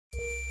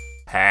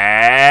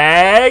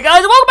Hey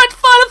guys, welcome back to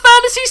Final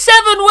Fantasy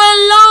VII,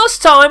 where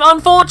last time,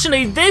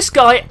 unfortunately, this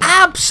guy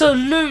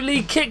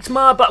absolutely kicked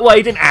my butt. Well,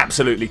 he didn't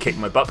absolutely kick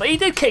my butt, but he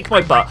did kick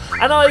my butt.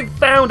 And I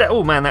found out...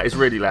 Oh man, that is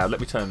really loud. Let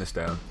me turn this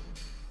down.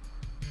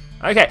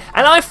 Okay,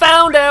 and I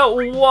found out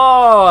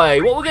why.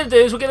 What we're going to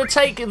do is we're going to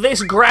take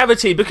this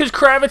gravity, because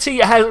gravity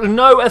has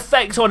no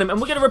effect on him, and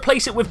we're going to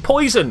replace it with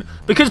poison,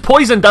 because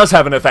poison does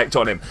have an effect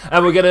on him,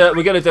 and we're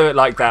gonna do it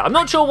like that. I'm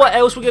not sure what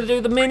else we're going to do.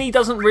 The mini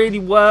doesn't really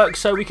work,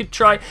 so we could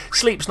try.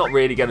 Sleep's not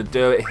really going to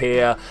do it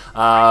here.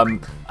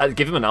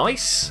 Give him an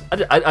ice?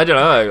 I don't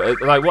know.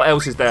 Like, what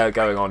else is there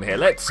going on here?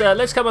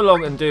 Let's come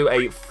along and do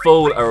a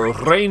full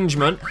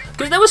arrangement,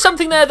 because there was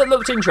something there that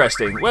looked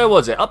interesting. Where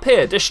was it? Up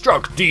here.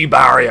 Destruct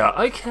D-barrier.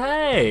 Okay.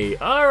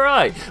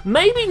 Alright.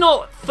 Maybe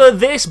not for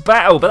this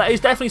battle, but that is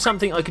definitely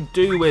something I could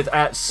do with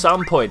at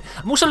some point.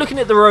 I'm also looking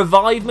at the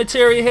revive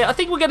material here. I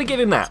think we're going to give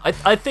him that.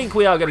 I think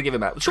we are going to give him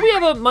that. Should we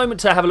have a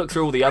moment to have a look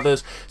through all the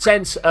others?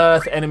 Sense,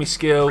 Earth, Enemy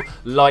Skill,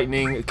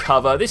 Lightning,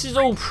 Cover. This is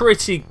all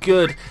pretty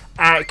good.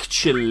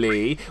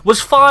 Actually, was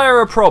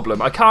fire a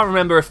problem? I can't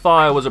remember if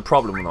fire was a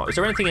problem or not. Is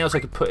there anything else I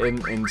could put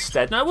in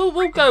instead? No,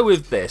 we'll go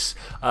with this.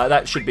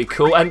 That should be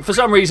cool. And for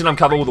some reason, I'm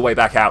coming all the way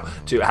back out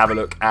to have a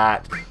look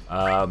at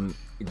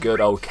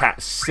good old Cat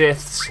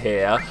Siths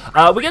here.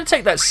 We're going to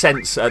take that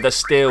sense, the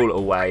steel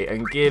away,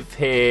 and give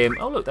him...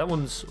 Oh, look, that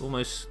one's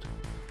almost...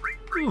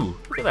 Ooh,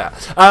 look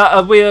at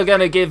that. We are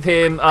going to give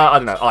him, I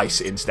don't know, ice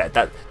instead.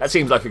 That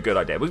seems like a good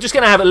idea. We're just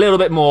going to have a little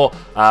bit more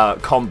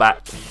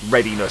combat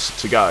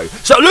readiness to go.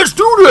 So let's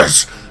do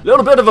this! A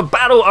little bit of a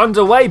battle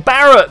underway.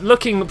 Barrett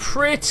looking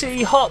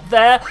pretty hot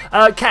there.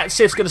 Cat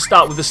Sith's going to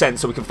start with the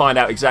sense so we can find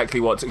out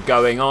exactly what's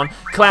going on.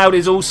 Cloud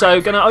is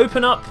also going to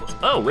open up.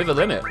 Oh, with a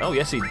limit. Oh,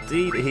 yes,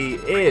 indeed he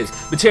is.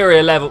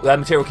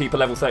 Material Keeper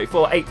level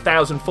 34.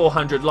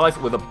 8,400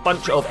 life with a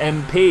bunch of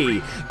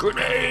MP.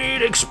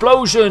 Grenade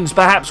explosions.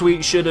 Perhaps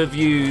we should have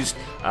used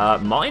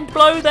Mind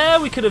Blow there.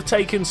 We could have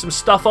taken some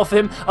stuff off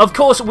him. Of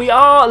course, we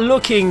are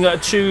looking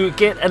to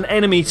get an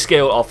enemy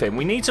skill off him.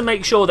 We need to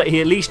make sure that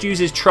he at least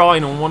uses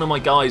Trine on one of my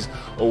guys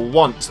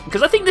once,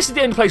 because I think this is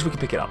the only place we can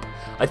pick it up.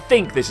 I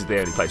think this is the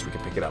only place we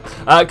can pick it up.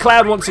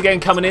 Cloud once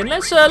again coming in.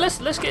 Let's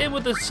get in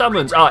with the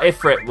summons.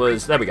 Ifrit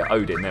was, there we go,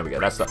 Odin, there we go.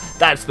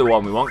 That's the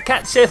one we want.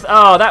 Cat Sith,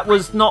 that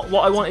was not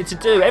what I wanted to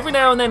do. Every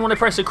now and then when I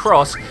press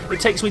across, it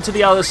takes me to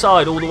the other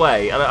side all the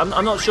way.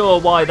 I'm not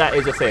sure why that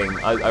is a thing.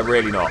 I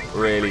really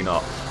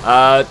not.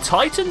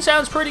 Titan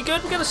sounds pretty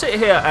good. We're going to sit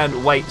here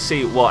and wait,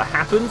 see what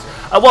happens.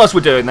 Whilst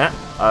we're doing that,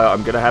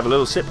 I'm going to have a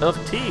little sip of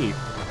tea.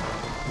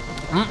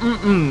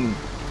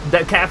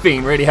 That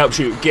caffeine really helps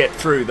you get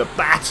through the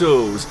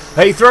battles.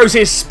 He throws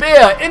his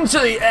spear into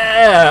the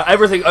air.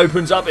 Everything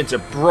opens up into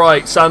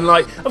bright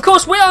sunlight. Of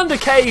course, we're under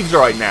caves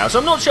right now, so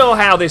I'm not sure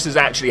how this has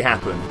actually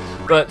happened.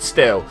 But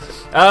still.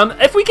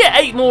 If we get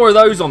 8 more of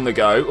those on the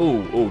go...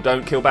 Ooh,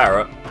 don't kill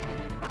Barrett.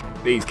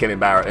 He's killing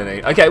Barrett, isn't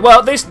he? Okay,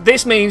 well,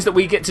 this means that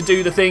we get to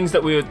do the things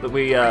that we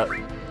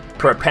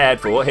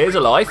prepared for. Here's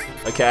a life,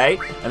 okay?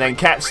 And then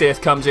Cat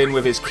Sith comes in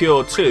with his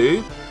cure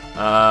too.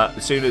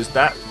 As soon as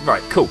that...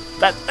 Right, cool.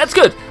 That's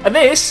good. And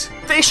this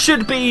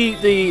should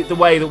be the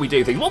way that we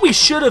do things. What we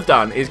should have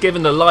done is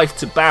given the life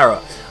to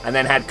Barrett and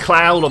then had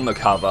Cloud on the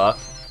cover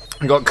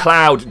and got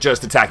Cloud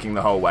just attacking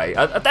the whole way.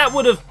 That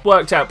would have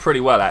worked out pretty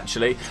well,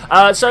 actually.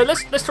 So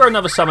let's throw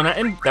another summon at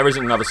him. There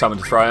isn't another summon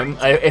to throw him.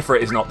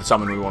 Ifrit is not the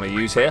summon we want to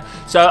use here.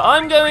 So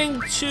I'm going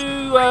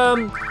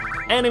to...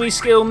 enemy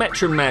skill,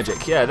 Metron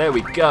Magic. Yeah, there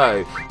we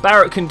go.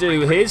 Barrett can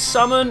do his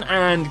summon,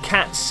 and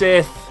Cat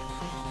Sith...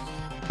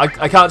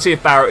 I can't see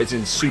if Barrett is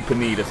in super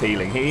need of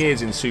healing. He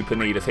is in super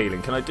need of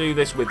healing. Can I do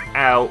this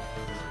without...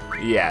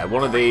 Yeah,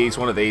 one of these.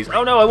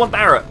 Oh no, I want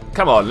Barrett.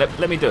 Come on,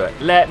 let me do it.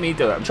 Let me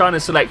do it. I'm trying to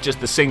select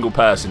just the single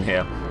person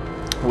here.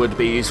 Would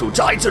be useful.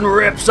 Titan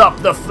rips up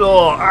the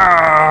floor.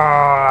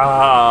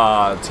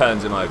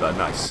 Turns him over.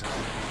 Nice.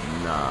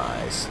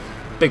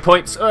 Big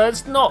points.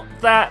 It's not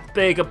that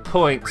big a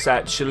points,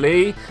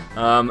 actually.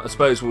 I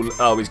suppose we'll...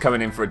 Oh, he's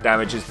coming in for a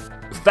damage.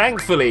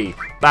 Thankfully,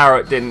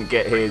 Barrett didn't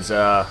get his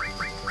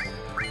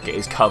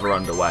cover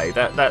underway.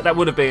 That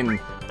would have been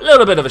a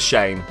little bit of a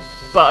shame,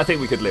 but I think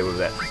we could live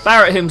with it.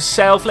 Barrett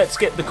himself, let's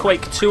get the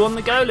Quake 2 on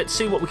the go. Let's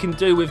see what we can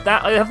do with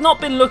that. I have not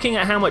been looking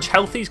at how much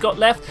health he's got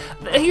left.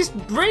 He's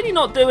really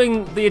not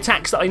doing the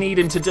attacks that I need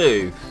him to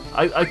do.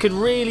 I could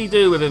really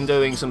do with him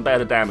doing some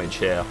better damage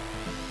here.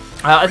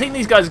 I think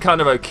these guys are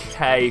kind of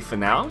okay for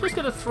now. I'm just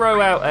going to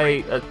throw out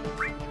a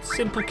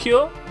simple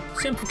cure.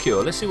 Simple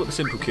cure. Let's see what the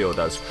simple cure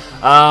does.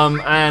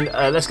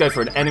 Let's go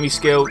for an enemy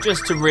skill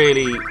just to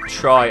really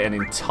try and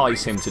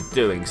entice him to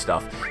doing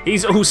stuff.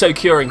 He's also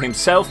curing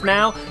himself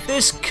now.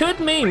 This could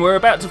mean we're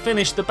about to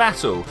finish the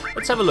battle.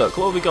 Let's have a look.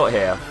 What have we got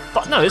here?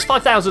 No, there's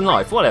 5,000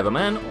 life. Whatever,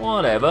 man.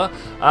 Whatever.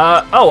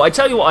 I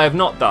tell you what I have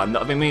not done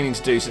that I've been meaning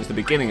to do since the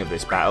beginning of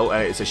this battle,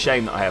 and it's a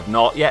shame that I have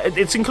not. Yeah,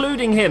 it's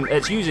including him.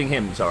 It's using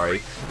him, sorry.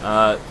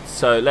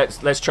 So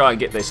let's try and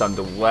get this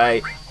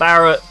underway.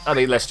 Barrett, I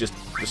mean, let's just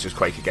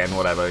Quake again,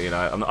 whatever, you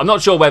know. I'm not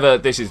sure whether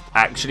this is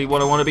actually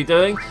what I want to be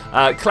doing.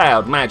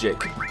 Cloud,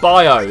 Magic,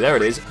 Bio, there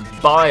it is.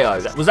 Bio.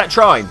 Was that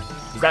Trine?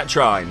 Is that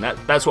Trine?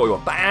 That's what we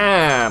want.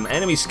 Bam!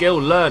 Enemy skill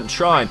learnt,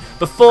 Trine.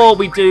 Before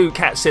we do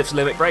Cat Sif's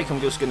limit break,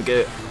 I'm just going to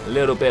get a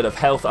little bit of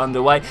health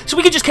underway. So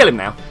we can just kill him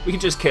now. We can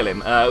just kill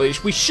him.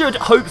 We should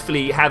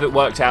hopefully have it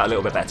worked out a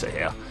little bit better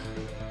here.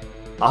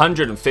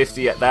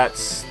 150, that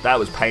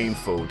was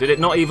painful. Did it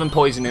not even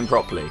poison him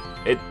properly?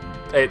 It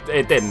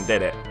didn't,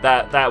 did it?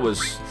 That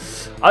was...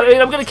 I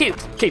mean, I'm going to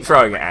keep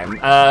throwing it at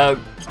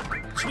him.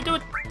 Should we do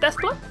a death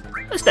blow?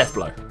 Let's death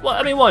blow. Well,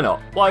 I mean, why not?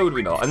 Why would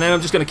we not? And then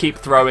I'm just going to keep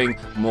throwing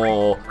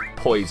more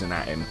poison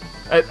at him.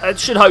 It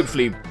should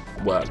hopefully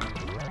work.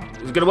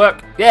 Is it going to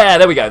work? Yeah,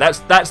 there we go.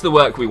 That's the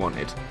work we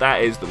wanted.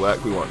 That is the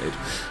work we wanted.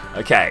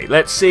 Okay,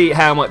 let's see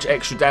how much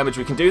extra damage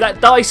we can do. That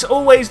dice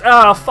always...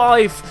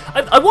 5.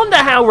 I wonder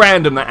how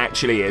random that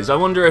actually is. I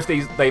wonder if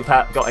they've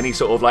got any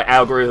sort of like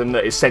algorithm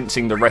that is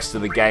sensing the rest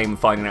of the game,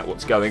 finding out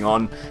what's going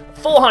on.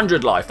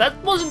 400 life. That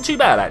wasn't too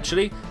bad,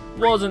 actually.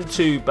 Wasn't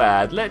too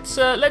bad. Let's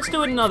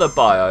do another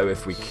bio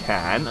if we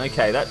can.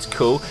 Okay, that's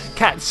cool.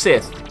 Cat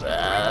Sith.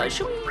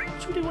 Should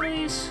we do one of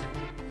these?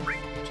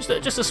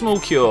 Just a small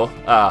cure.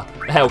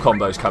 Hell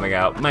combo's coming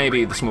out.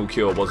 Maybe the small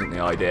cure wasn't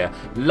the idea.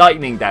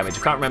 Lightning damage.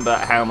 I can't remember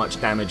how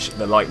much damage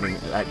the lightning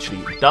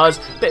actually does.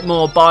 Bit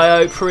more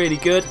bio. Pretty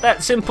good.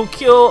 That simple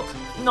cure.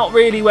 Not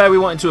really where we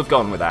wanted to have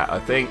gone with that, I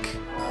think.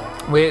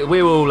 We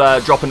will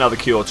drop another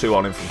cure 2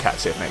 on him from Cat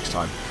Sith next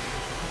time.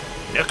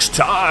 Next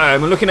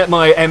time, looking at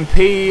my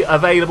MP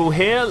available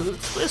here,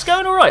 it's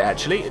going alright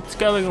actually, it's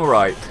going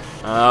alright.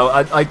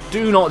 I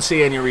do not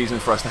see any reason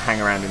for us to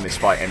hang around in this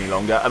fight any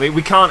longer. I mean,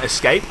 we can't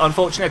escape,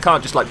 unfortunately. I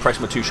can't just like press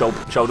my 2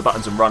 shoulder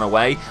buttons and run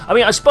away. I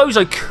mean, I suppose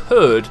I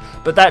could,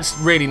 but that's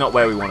really not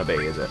where we want to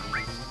be, is it?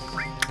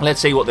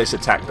 Let's see what this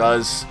attack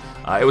does.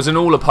 It was an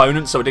all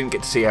opponent, so I didn't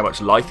get to see how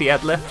much life he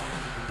had left.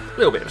 A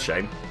little bit of a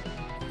shame.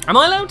 Am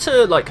I allowed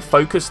to like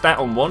focus that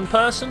on one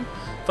person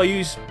if I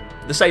use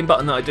the same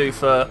button that I do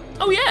for...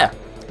 Oh yeah!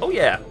 Oh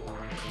yeah!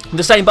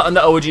 The same button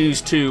that I would use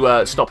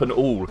to stop an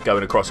all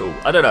going across all.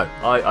 I don't know.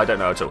 I don't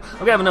know at all. I'm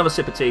going to have another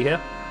sip of tea here.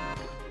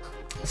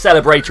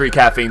 Celebratory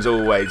caffeine's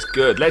always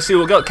good. Let's see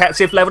what we've got. Cat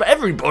Sith leveled.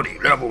 Everybody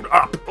leveled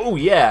up. Oh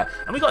yeah!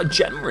 And we got a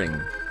gem ring.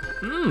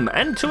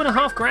 And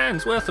 2.5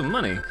 grand's worth of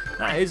money.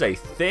 That is a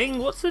thing.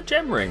 What's the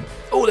gem ring?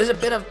 Oh, there's a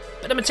bit of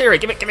material.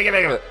 Give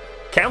it.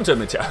 Counter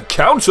material.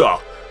 Counter!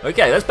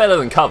 Okay, that's better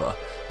than cover.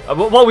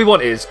 What we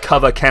want is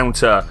cover,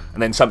 counter,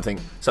 and then something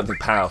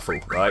powerful,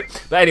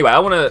 right? But anyway, I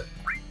want to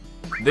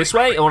this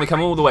way. I want to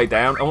come all the way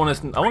down. I want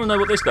to know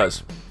what this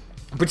does.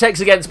 Protects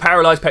against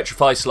paralyzed,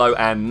 petrify, slow,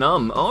 and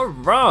numb. All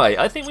right,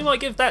 I think we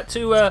might give that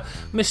to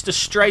Mr.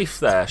 Strafe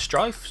there.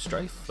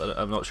 Strafe.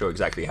 I'm not sure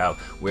exactly how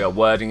we are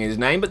wording his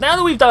name, but now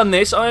that we've done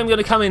this, I am going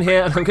to come in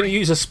here and I'm going to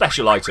use a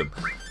special item.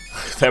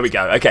 There we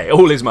go. Okay,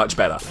 all is much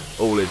better.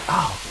 All is.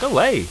 Oh, go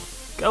away.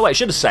 Go away.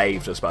 Should have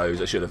saved, I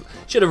suppose. I should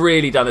have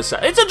really done a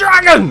save. It's a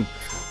dragon!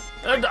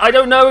 I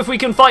don't know if we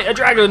can fight a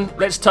dragon.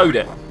 Let's toad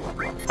it.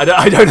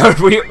 I don't know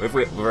if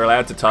we're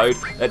allowed to toad.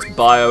 Let's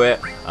bio it,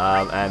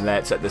 and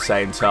let's at the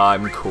same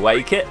time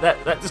quake it.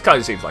 That just kind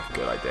of seems like a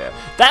good idea.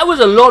 That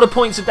was a lot of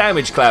points of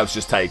damage Cloud's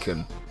just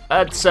taken.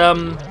 That's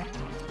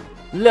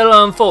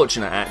little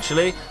unfortunate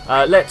actually.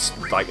 Let's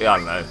I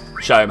don't know,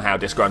 show him how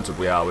disgruntled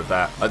we are with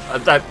that.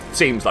 That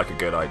seems like a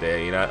good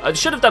idea, you know. I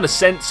should have done a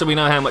sense so we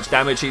know how much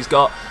damage he's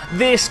got.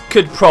 This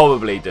could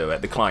probably do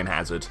it. The Klein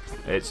Hazard.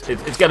 It's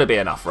going to be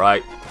enough,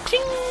 right?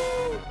 Ping!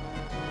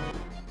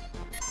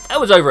 That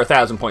was over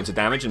 1,000 points of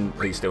damage, and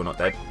he's still not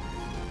dead.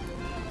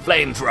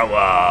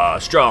 Flamethrower!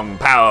 Strong,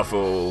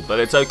 powerful, but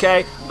it's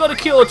okay. We've got a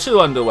Cure 2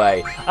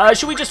 underway.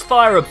 Should we just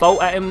fire a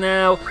bolt at him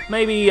now?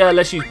 Maybe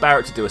let's use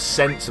Barrett to do a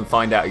sense and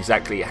find out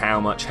exactly how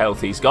much health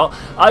he's got.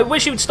 I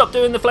wish he would stop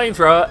doing the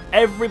flamethrower.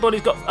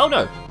 Everybody's got... Oh,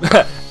 no.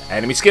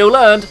 Enemy skill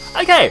learned.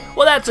 Okay,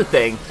 well, that's a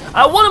thing.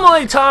 One of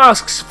my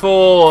tasks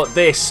for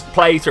this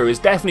playthrough is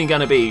definitely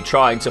going to be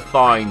trying to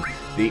find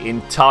the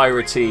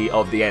entirety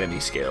of the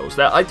enemy skills.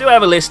 Now, I do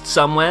have a list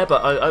somewhere,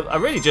 but I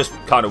really just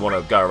kind of want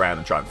to go around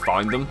and try and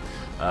find them.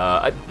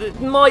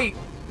 It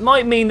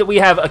might mean that we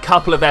have a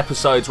couple of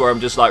episodes where I'm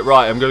just like,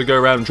 right, I'm going to go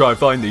around and try and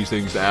find these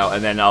things now,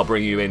 and then I'll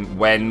bring you in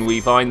when we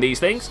find these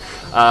things.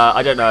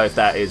 I don't know if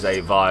that is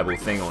a viable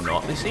thing or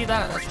not. You see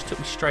that? That just took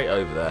me straight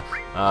over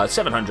there.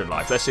 700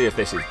 life. Let's see if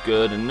this is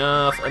good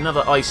enough.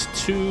 Another ice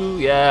 2.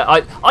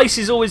 Yeah, ice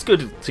is always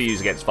good to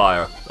use against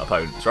fire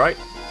opponents, right?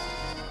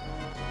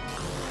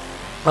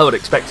 I would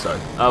expect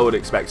so. I would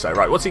expect so.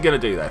 Right, what's he going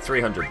to do there?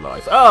 300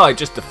 life. Oh, I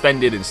just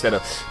defended instead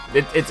of...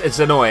 It's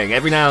annoying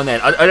every now and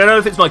then. I don't know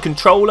if it's my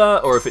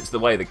controller or if it's the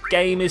way the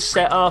game is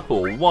set up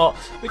or what.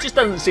 It just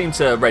doesn't seem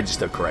to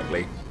register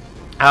correctly.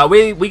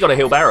 We got to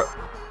heal Barrett.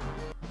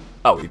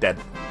 Oh, he's dead.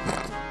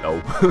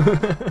 No.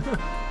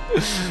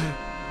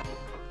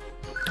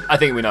 I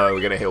think we know we're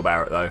going to heal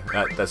Barrett, though.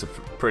 That's a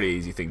pretty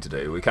easy thing to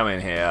do. We come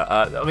in here.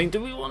 I mean,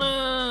 do we want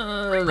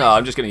to... No,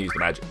 I'm just going to use the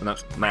magic. No,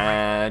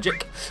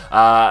 magic.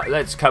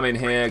 Let's come in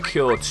here.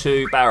 Cure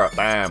 2. Barrett.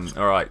 Bam.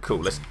 All right, cool.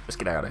 Let's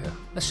get out of here.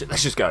 Let's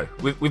just go.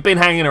 We've been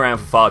hanging around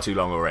for far too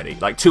long already.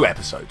 Like 2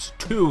 episodes.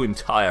 2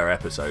 entire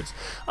episodes.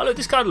 Oh, look,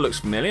 this kind of looks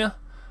familiar.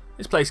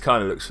 This place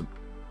kind of looks...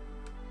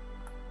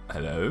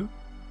 Hello?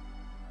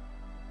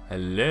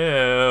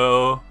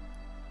 Hello?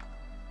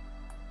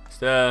 Is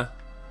there...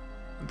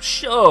 I'm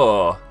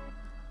sure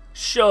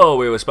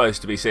we were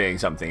supposed to be seeing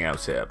something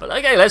else here. But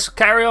okay, let's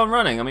carry on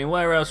running. I mean,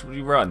 where else would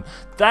we run?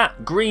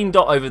 That green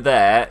dot over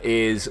there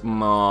is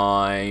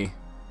my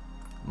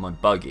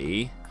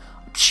buggy.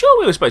 I'm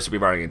sure we were supposed to be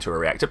running into a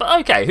reactor,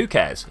 but okay, who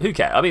cares? Who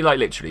cares? I mean, like,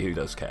 literally, who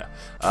does care?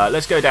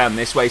 Let's go down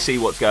this way, see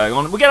what's going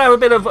on. We're going to have a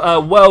bit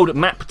of world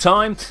map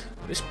time.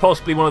 This is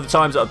possibly one of the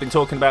times that I've been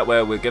talking about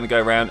where we're going to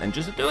go around and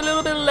just do a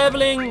little bit of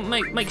leveling,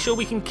 make sure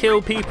we can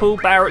kill people.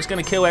 Barrett's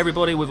going to kill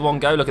everybody with one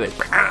go. Look at this.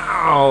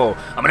 Ow!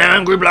 I'm an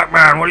angry black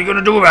man. What are you going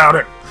to do about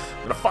it? I'm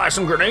going to fire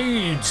some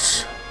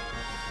grenades.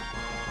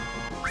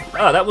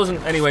 Oh, that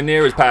wasn't anywhere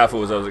near as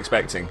powerful as I was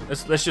expecting.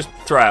 Let's just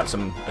throw out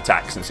some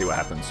attacks and see what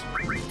happens.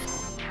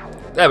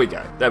 There we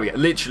go. There we go.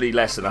 Literally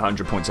less than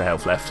 100 points of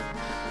health left.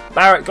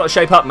 Barrett, got to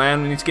shape up,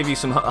 man. We need to give you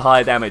some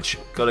higher damage.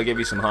 Got to give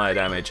you some higher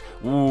damage.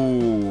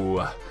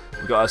 Ooh.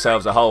 We've got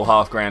ourselves a whole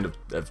 $5,000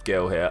 of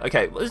gil here.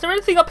 Okay, is there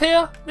anything up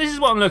here? This is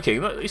what I'm looking.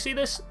 Look, you see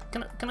this?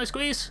 Can I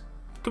squeeze?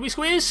 Can we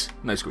squeeze?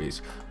 No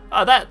squeeze.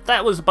 Oh,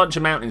 that was a bunch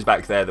of mountains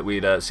back there that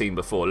we'd seen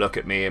before. Look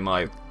at me in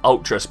my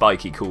ultra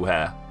spiky cool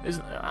hair.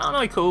 Aren't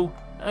I cool?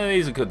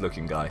 He's a good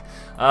looking guy.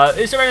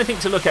 Is there anything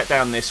to look at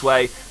down this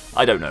way?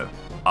 I don't know.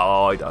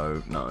 I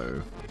don't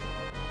know.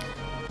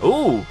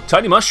 Ooh,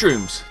 tiny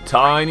mushrooms.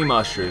 Tiny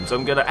mushrooms.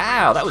 I'm gonna...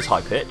 Ow, that was high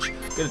pitch.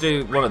 Gonna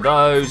do one of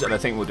those, and I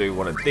think we'll do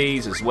one of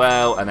these as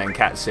well, and then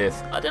Cat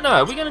Sith. I don't know,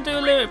 are we gonna do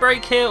a limit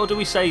break here, or do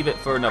we save it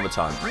for another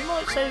time? We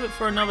might save it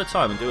for another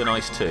time and do an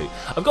ice too.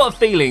 I've got a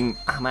feeling...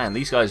 Oh man,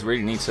 these guys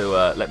really need to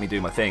let me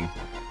do my thing.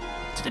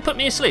 Did they put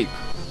me asleep?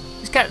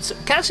 Cat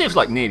Sith's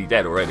like nearly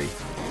dead already.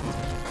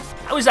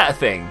 How is that a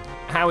thing?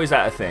 How is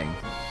that a thing?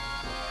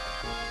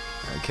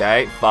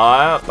 Okay,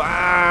 fire.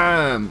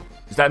 Bam!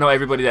 Is that not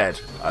everybody dead?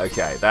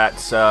 Okay,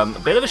 that's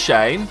a bit of a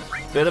shame.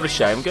 Bit of a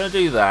shame. I'm going to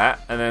do that,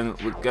 and then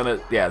we're going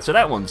to... Yeah, so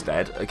that one's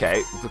dead.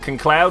 Okay, can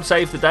Cloud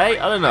save the day?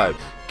 I don't know.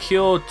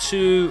 Cure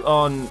 2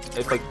 on...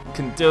 If I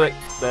can do it.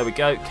 There we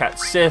go. Cat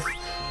Sith.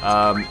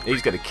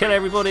 He's going to kill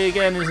everybody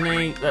again, isn't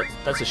he?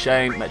 That's a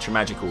shame. Metro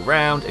Magical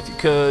round, if you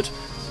could.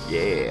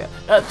 Yeah.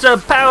 That's a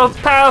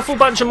powerful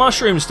bunch of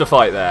mushrooms to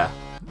fight there.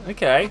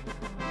 Okay.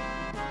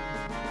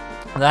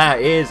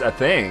 That is a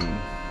thing.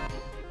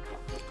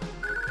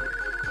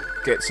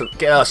 Get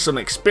us some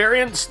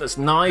experience. That's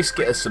nice.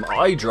 Get us some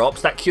eye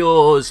drops. That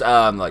cures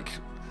like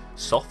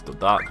soft or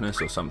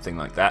darkness or something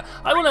like that.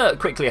 I want to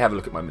quickly have a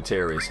look at my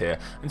materials here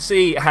and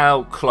see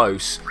how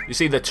close. You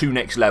see the 2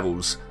 next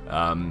levels.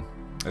 I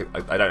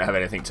don't have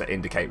anything to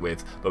indicate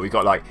with, but we've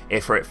got like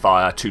Ifrit,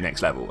 Fire, 2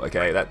 next level.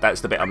 Okay, that's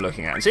the bit I'm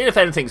looking at and see if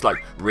anything's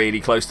like really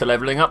close to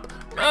leveling up.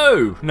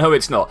 No,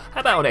 it's not.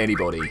 How about on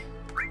anybody?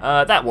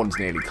 That one's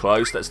nearly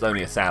close. That's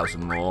only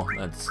 1,000 more.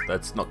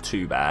 That's not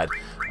too bad.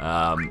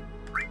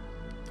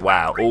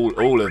 Wow,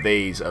 all of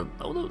these are...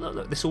 Oh,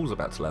 look, this all's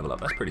about to level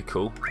up. That's pretty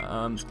cool.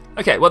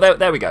 Okay, well,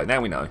 there we go. Now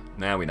we know.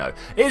 Now we know.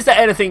 Is there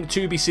anything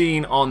to be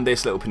seen on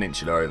this little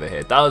peninsula over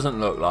here? Doesn't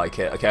look like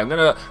it. Okay, I'm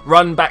going to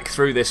run back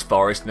through this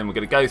forest, and then we're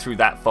going to go through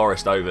that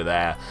forest over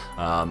there.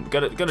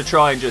 Going to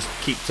try and just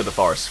keep to the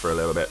forest for a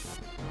little bit.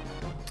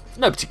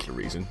 No particular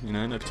reason, you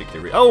know, no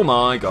particular reason. Oh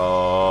my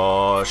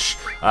gosh.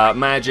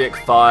 Magic,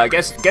 fire.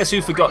 Guess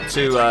who forgot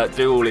to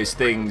do all his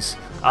things?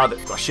 Oh,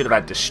 I should have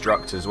had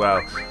Destruct as well.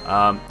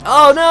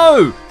 Oh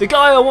no! The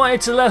guy I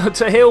wanted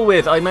to heal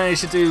with, I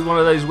managed to do one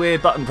of those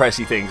weird button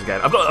pressy things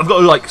again. I've got to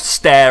like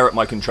stare at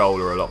my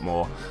controller a lot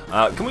more.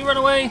 Can we run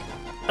away?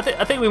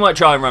 I think we might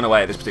try and run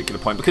away at this particular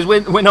point because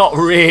we're not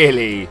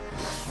really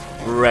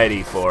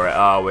ready for it,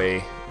 are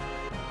we?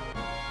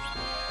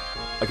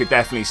 I could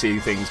definitely see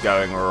things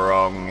going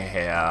wrong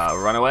here.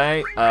 Run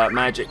away.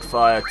 Magic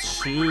Fire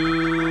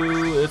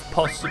 2, if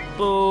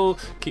possible.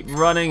 Keep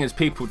running as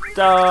people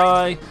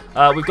die.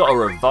 We've got to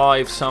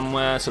revive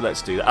somewhere, so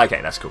let's do that.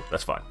 Okay, that's cool.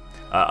 That's fine.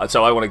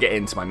 So I want to get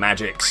into my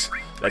magics.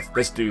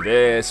 Let's do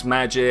this.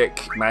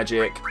 Magic,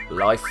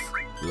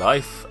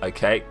 life.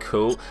 Okay,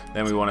 cool.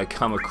 Then we want to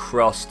come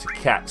across to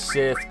Cat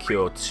Sith.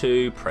 Cure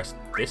 2. Press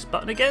this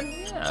button again.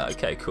 Yeah,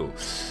 okay, cool.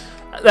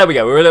 There we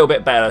go. We're a little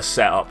bit better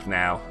set up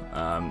now.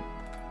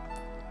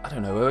 I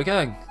don't know where we're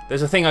going.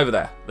 There's a thing over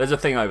there. Let's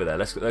go over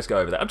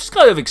there. I'm just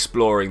kind of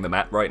exploring the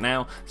map right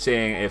now,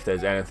 seeing if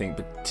there's anything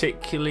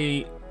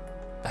particularly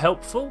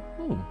helpful.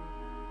 Ooh,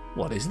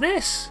 what is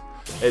this?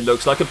 It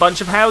looks like a bunch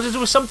of houses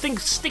with something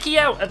sticky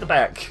out at the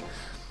back.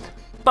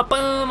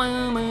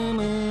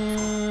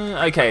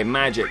 Okay,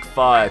 Magic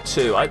Fire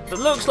 2. It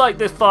looks like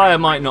the fire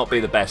might not be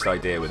the best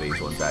idea with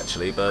these ones,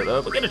 actually, but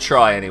we're going to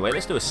try anyway.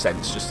 Let's do a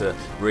sense just to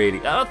really...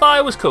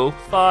 fire was cool.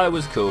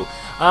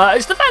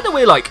 It's the fact that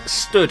we're, like,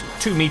 stood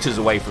 2 meters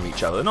away from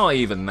each other. Not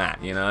even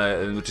that, you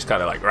know? And we're just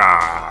kind of like,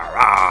 rah,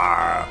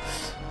 rah.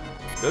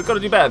 Got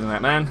to do better than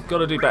that, man. Got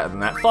to do better than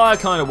that. Fire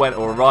kind of went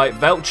all right.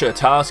 Vulture,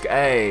 task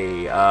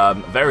A.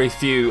 Very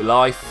few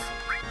life.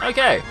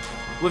 Okay.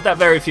 With that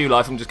very few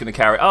life, I'm just going to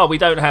carry... Oh, we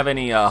don't have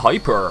any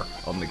hyper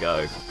on the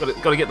go.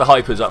 Got to get the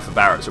hypers up for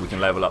Barrett so we can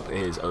level up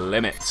his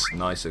limits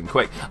nice and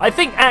quick. I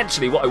think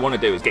actually what I want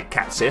to do is get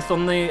Cat Sith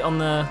on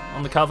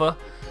the cover.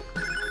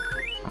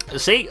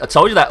 See, I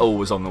told you that all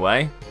was on the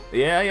way.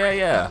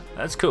 Yeah.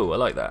 That's cool. I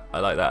like that. I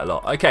like that a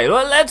lot. Okay,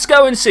 well, let's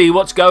go and see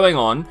what's going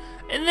on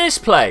in this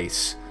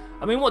place.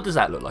 I mean, what does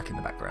that look like in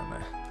the background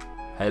there?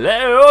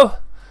 Hello?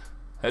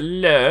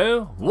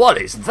 Hello?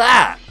 What is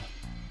that?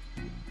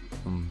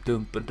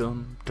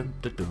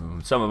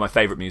 Some of my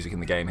favourite music in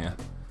the game here.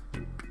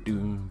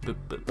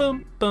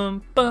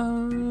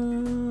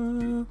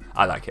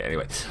 I like it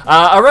anyway.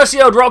 A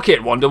rusty old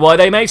rocket. Wonder why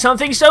they make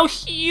something so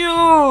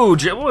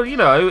huge. Well, you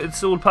know,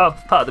 it's all part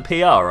of the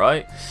PR,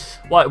 right?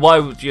 Why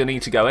would you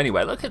need to go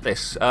anywhere? Look at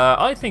this.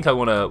 I think I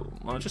want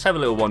to just have a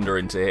little wander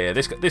into here.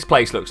 This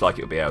place looks like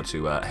it'll be able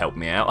to help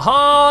me out.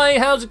 Hi,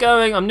 how's it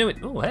going? I'm new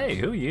in... Oh, hey,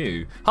 who are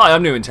you? Hi,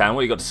 I'm new in town.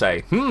 What you got to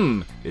say?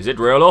 Is it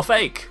real or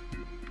fake?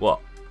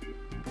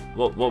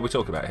 What are we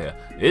talking about here?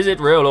 Is it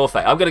real or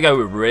fake? I'm going to go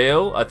with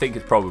real. I think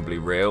it's probably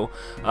real.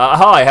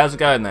 Hi, how's it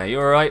going there? You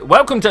alright?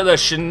 Welcome to the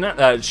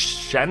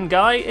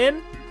Shanghai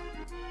Inn?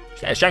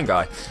 Yeah,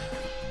 Shanghai.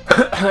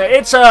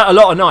 It's a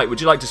lot of night.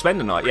 Would you like to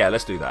spend a night? Yeah,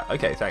 let's do that.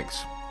 Okay,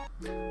 thanks.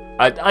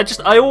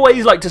 I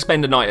always like to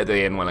spend a night at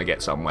the inn when I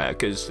get somewhere,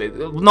 because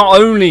not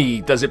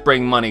only does it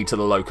bring money to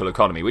the local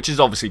economy, which is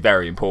obviously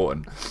very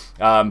important,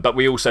 but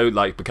we also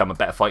like become a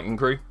better fighting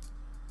crew.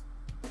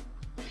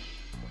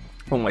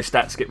 All my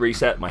stats get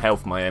reset, my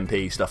health, my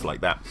MP, stuff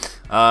like that.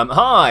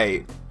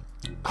 Hi.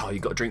 Oh, you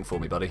got a drink for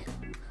me, buddy.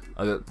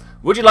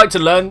 Would you like to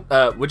learn?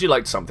 Would you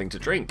like something to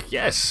drink?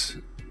 Yes.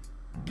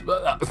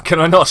 Can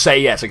I not say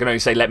yes? I can only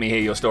say let me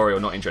hear your story or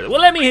not interested.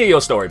 Well, let me hear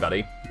your story,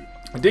 buddy.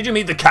 Did you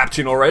meet the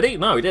captain already?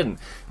 No, he didn't.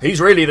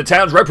 He's really the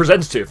town's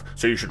representative,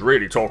 so you should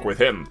really talk with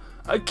him.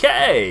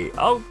 Okay,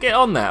 I'll get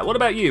on that. What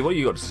about you? What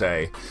you got to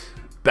say?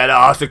 Better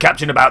ask the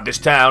captain about this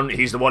town.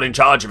 He's the one in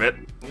charge of it.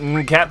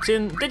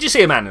 Captain? Did you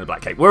see a man in the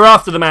black cape? We're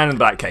after the man in the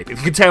black cape. If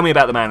you could tell me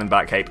about the man in the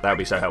black cape, that would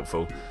be so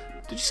helpful.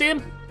 Did you see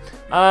him?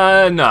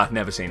 No,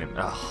 never seen him.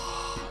 Oh.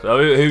 So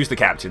who's the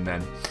captain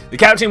then? The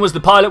captain was the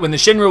pilot when the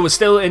Shinra was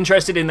still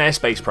interested in their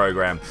space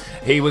program.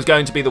 He was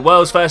going to be the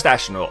world's first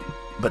astronaut,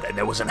 but then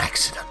there was an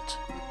accident.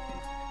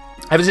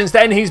 Ever since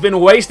then, he's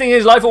been wasting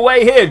his life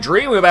away here,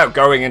 dreaming about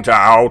going into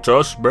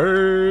outer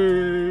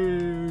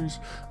space.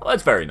 Well,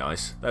 that's very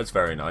nice. That's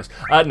very nice.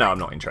 No, I'm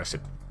not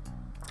interested.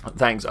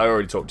 Thanks, I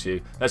already talked to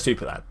you. Let's do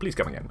for that. Please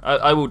come again.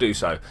 I will do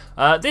so.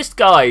 This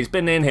guy's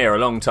been in here a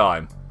long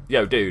time.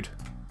 Yo, dude.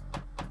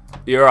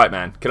 You're alright,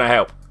 man. Can I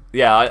help?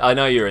 Yeah, I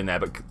know you're in there,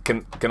 but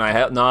can I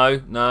help?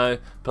 No.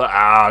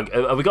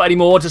 Have we got any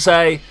more to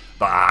say?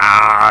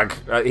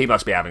 He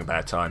must be having a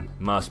bad time.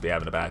 Must be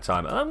having a bad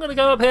time. I'm going to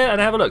go up here and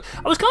have a look.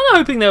 I was kind of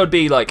hoping there would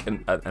be like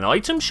an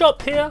item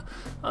shop here.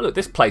 Oh, look,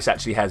 this place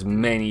actually has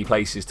many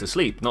places to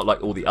sleep. Not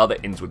like all the other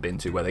inns we've been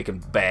to where they can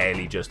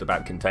barely just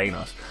about contain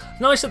us.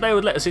 Nice that they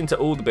would let us into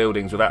all the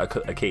buildings without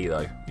a key,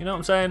 though. You know what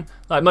I'm saying?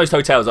 Like most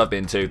hotels I've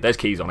been to, there's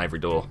keys on every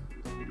door.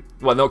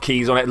 Well, not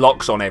keys on it,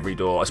 locks on every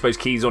door. I suppose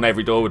keys on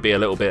every door would be a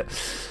little bit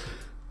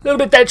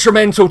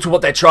detrimental to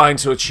what they're trying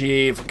to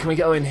achieve. Can we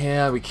go in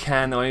here? We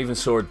can. I even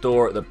saw a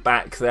door at the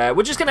back there.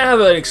 We're just going to have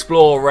an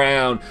explore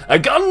around. A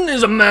gun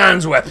is a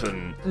man's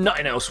weapon.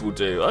 Nothing else will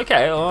do.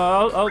 Okay,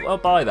 well, I'll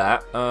buy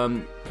that.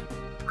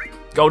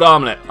 Gold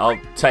armlet. I'll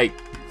take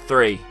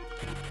 3.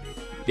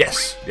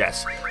 Yes.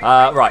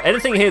 Right,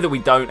 anything here that we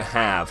don't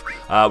have?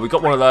 We've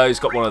got one of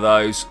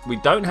those, We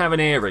don't have an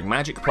earring.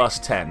 Magic plus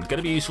 10. Going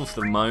to be useful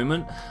for the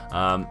moment.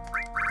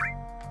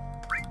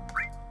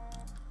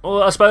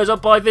 Well, I suppose I'll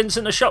buy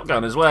Vincent a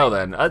shotgun as well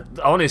then.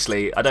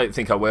 Honestly, I don't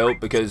think I will,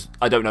 because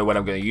I don't know when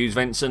I'm going to use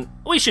Vincent.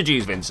 We should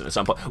use Vincent at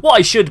some point. What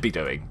I should be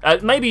doing,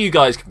 maybe you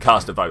guys can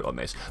cast a vote on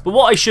this, but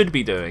what I should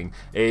be doing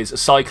is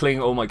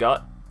cycling all my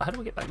guys. How do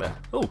we get back there?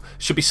 Oh,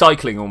 should be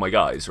cycling all my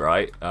guys,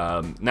 right?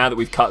 Now that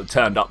we've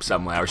turned up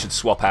somewhere, I should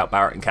swap out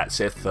Barrett and Cat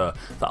Sith for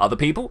other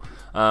people.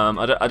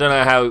 I don't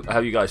know how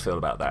you guys feel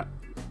about that.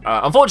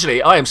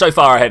 Unfortunately, I am so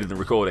far ahead in the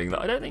recording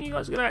that I don't think you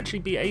guys are going to actually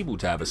be able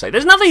to have a say.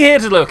 There's nothing here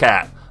to look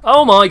at.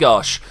 Oh my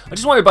gosh. I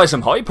just wanted to buy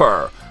some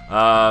hyper.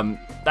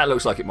 That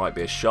looks like it might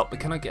be a shop, but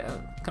can I get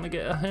a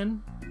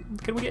in?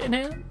 Can we get in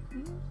here?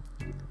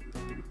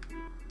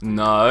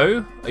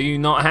 No. Are you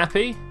not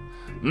happy?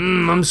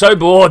 I'm so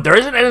bored. There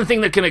isn't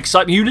anything that can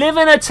excite me. You live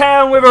in a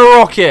town with a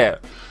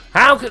rocket.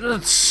 How could...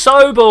 That's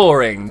so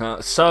boring.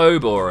 So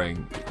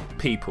boring.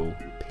 People,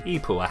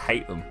 I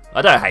hate them.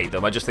 I don't hate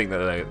them. I just think that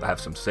they have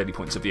some steady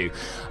points of view.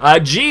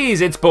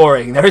 Geez, it's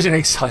boring. There isn't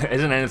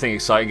anything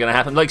exciting going to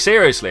happen. Like,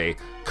 seriously.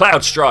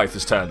 Cloud Strife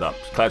has turned up.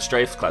 Cloud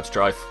Strife.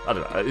 I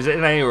don't know. Is it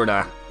an A or an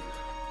A?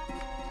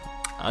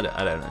 I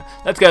don't know.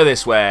 Let's go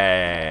this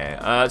way.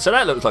 So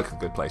that looks like a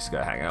good place to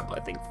go hang out. But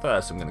I think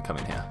first I'm going to come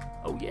in here.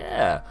 Oh,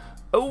 yeah.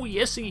 Oh,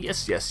 yes.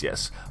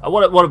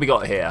 What have we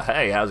got here?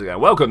 Hey, how's it going?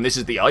 Welcome, this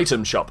is the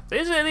item shop.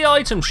 This is the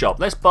item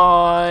shop. Let's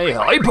buy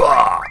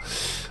hyper.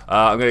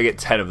 I'm going to get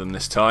 10 of them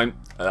this time.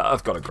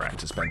 I've got $1,000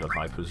 to spend on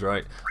hypers,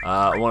 right?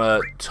 I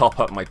want to top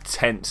up my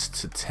tents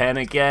to 10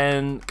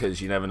 again,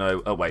 because you never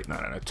know. Oh, wait, no.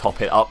 Top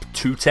it up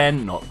to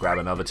 10, not grab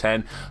another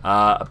 10.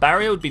 A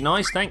barrier would be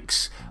nice,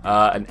 thanks.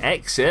 An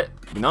exit,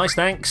 nice,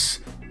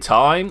 thanks.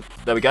 time.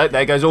 There we go.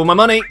 There goes all my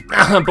money.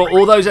 But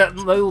all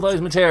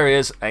those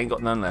materials, ain't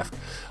got none left.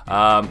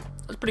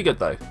 That's pretty good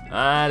though.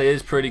 That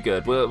is pretty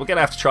good. We're going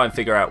to have to try and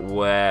figure out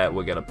where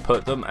we're going to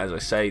put them. As I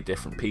say,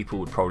 different people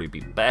would probably be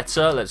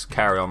better. Let's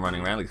carry on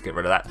running around. Let's get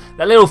rid of that.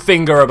 That little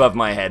finger above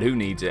my head. Who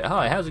needs it?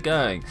 Hi, how's it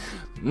going?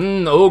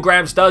 All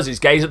Gramps does is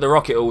gaze at the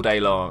rocket all day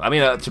long. I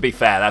mean, to be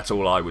fair, that's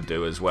all I would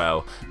do as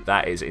well.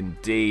 That is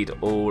indeed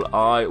all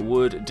I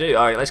would do.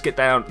 Alright, let's get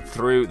down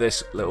through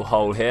this little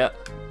hole here.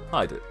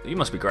 Hi, you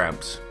must be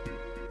Gramps.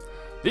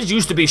 This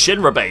used to be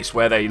Shinra base,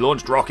 where they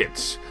launched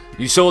rockets.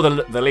 You saw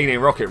the leaning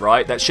rocket,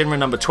 right? That's Shinra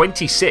number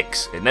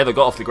 26. It never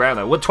got off the ground,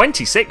 though. Well,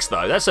 26,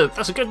 though. That's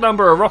a good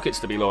number of rockets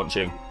to be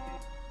launching.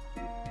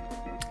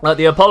 Like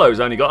the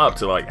Apollo's only got up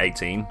to like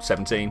 18,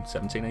 17,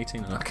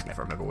 18. I can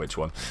never remember which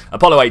one.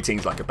 Apollo 18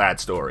 is like a bad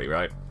story,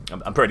 right?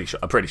 I'm pretty sure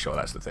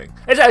that's the thing.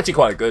 It's actually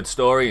quite a good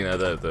story, you know,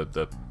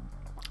 the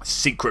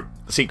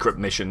secret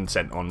mission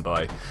sent on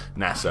by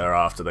NASA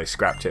after they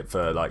scrapped it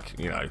for, like,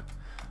 you know,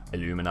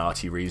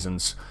 Illuminati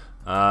reasons.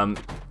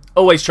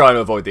 Always try to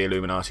avoid the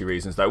Illuminati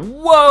reasons, though.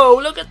 Whoa,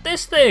 look at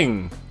this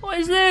thing. What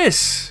is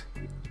this?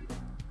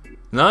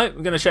 No,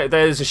 we're going to show.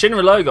 There's a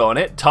Shinra logo on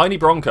it. Tiny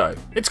Bronco.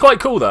 It's quite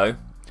cool, though.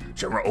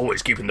 Shinra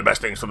always keeping the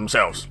best things for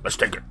themselves. Let's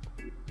take it.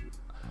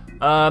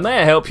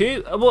 May I help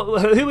you?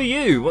 Who are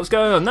you? What's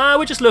going on? No,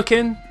 we're just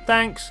looking.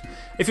 Thanks.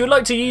 If you'd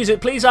like to use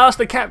it, please ask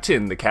the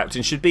captain. The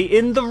captain should be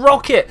in the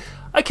rocket.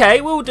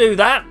 Okay, we'll do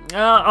that.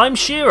 I'm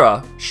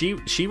Shira.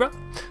 Shira?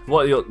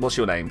 What's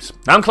your names?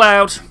 I'm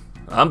Cloud.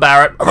 I'm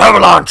Barrett.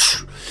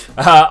 Avalanche.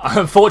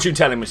 I'm fortune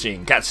telling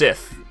machine. Cat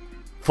Sith.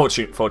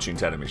 Fortune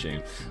telling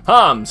machine.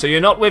 So you're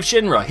not with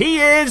Shinra. He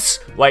is.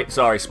 Wait,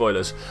 sorry,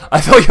 spoilers.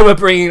 I thought you were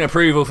bringing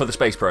approval for the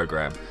space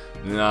program.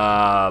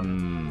 Nah.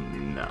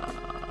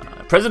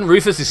 President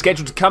Rufus is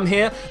scheduled to come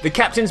here. The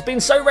captain's been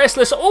so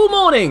restless all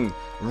morning.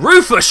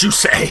 Rufus, you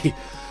say?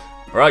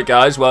 Right,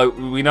 guys. Well,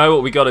 we know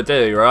what we got to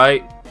do,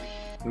 right?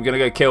 We're gonna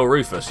go kill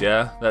Rufus.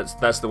 Yeah,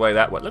 that's the way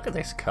that went. Look at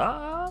this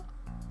car.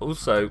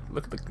 Also,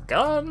 look at the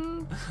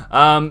gun.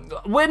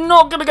 We're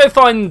not going to go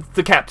find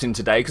the captain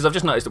today, because I've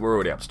just noticed that we're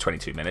already up to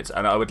 22 minutes,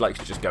 and I would like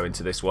to just go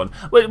into this one.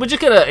 We're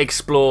just going to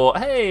explore,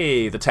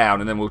 hey, the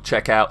town, and then we'll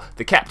check out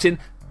the captain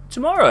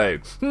tomorrow.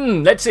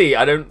 Let's see.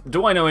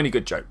 Do I know any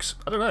good jokes?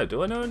 I don't know.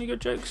 Do I know any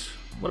good jokes?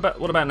 What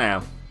about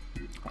now?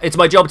 It's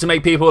my job to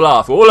make people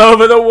laugh all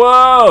over the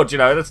world. You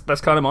know,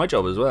 that's kind of my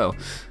job as well.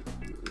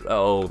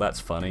 Oh,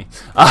 that's funny.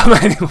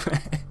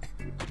 Anyway.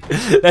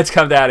 Let's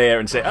come down here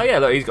and say, oh yeah,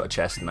 look, he's got a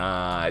chest.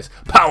 Nice.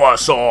 Power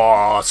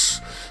sauce!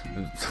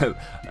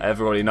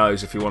 Everybody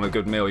knows if you want a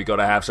good meal, you got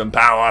to have some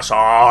power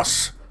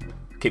sauce.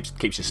 Keeps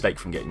your steak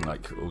from getting,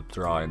 like, all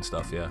dry and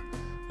stuff, yeah.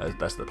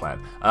 That's the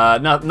plan.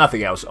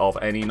 Nothing else of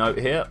any note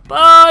here.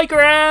 Bye,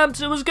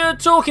 Gramps. It was good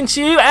talking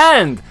to you,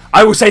 and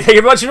I will say thank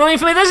you very much for joining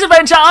me this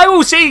adventure. I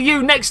will see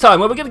you next time,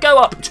 where we're going to go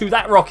up to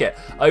that rocket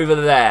over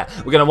there.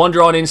 We're going to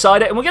wander on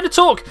inside it, and we're going to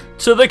talk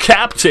to the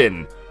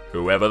captain.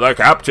 Whoever the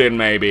captain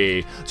may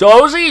be. So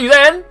I'll see you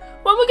then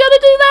when we're going to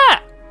do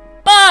that.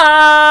 Bye!